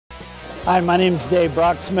Hi, my name is Dave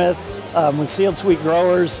Brocksmith. I'm with Sealed Sweet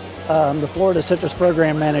Growers. I'm the Florida Citrus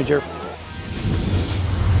Program Manager.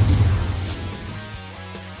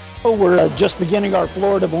 We're just beginning our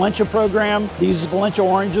Florida Valencia program. These Valencia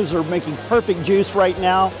oranges are making perfect juice right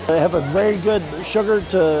now. They have a very good sugar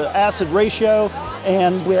to acid ratio,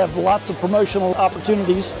 and we have lots of promotional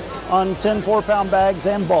opportunities on 10 4-pound bags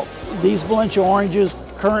and bulk. These Valencia oranges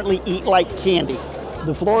currently eat like candy.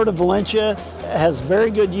 The Florida Valencia has very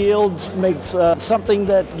good yields, makes something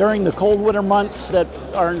that during the cold winter months that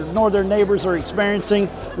our northern neighbors are experiencing,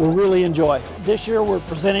 we'll really enjoy. This year we're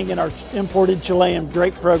presenting in our imported Chilean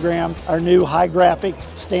grape program our new high graphic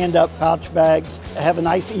stand-up pouch bags. Have a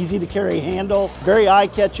nice easy to carry handle, very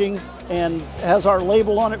eye-catching, and has our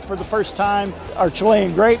label on it for the first time. Our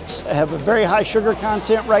Chilean grapes have a very high sugar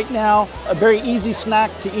content right now, a very easy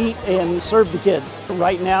snack to eat and serve the kids.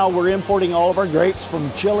 Right now we're importing all of our grapes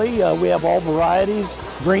from Chile. We have all varieties,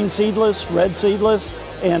 green seedless, red seedless,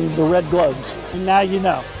 and the red globes. And now you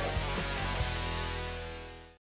know.